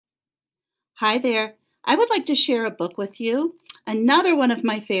Hi there. I would like to share a book with you, another one of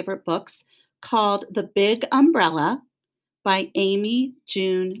my favorite books called The Big Umbrella by Amy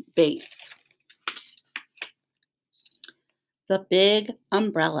June Bates. The Big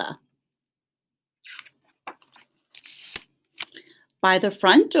Umbrella. By the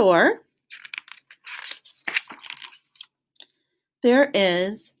front door, there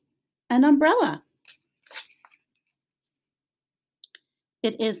is an umbrella.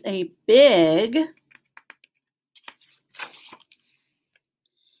 It is a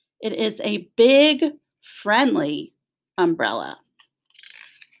big friendly umbrella.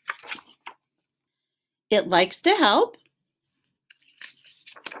 It likes to help.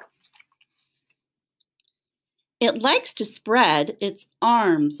 It likes to spread its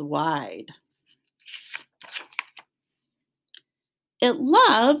arms wide. It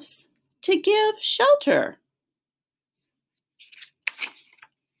loves to give shelter.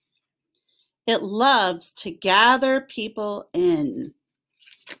 It loves to gather people in.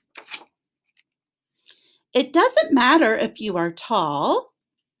 It doesn't matter if you are tall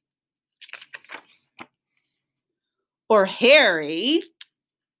or hairy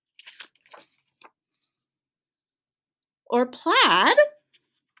or plaid.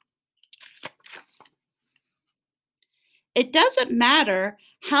 It doesn't matter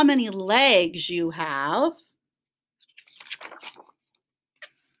how many legs you have.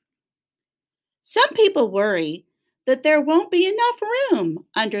 Some people worry that there won't be enough room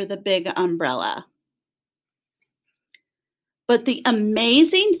under the big umbrella. But the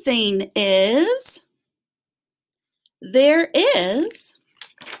amazing thing is, there is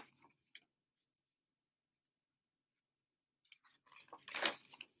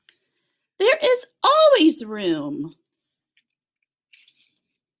always room.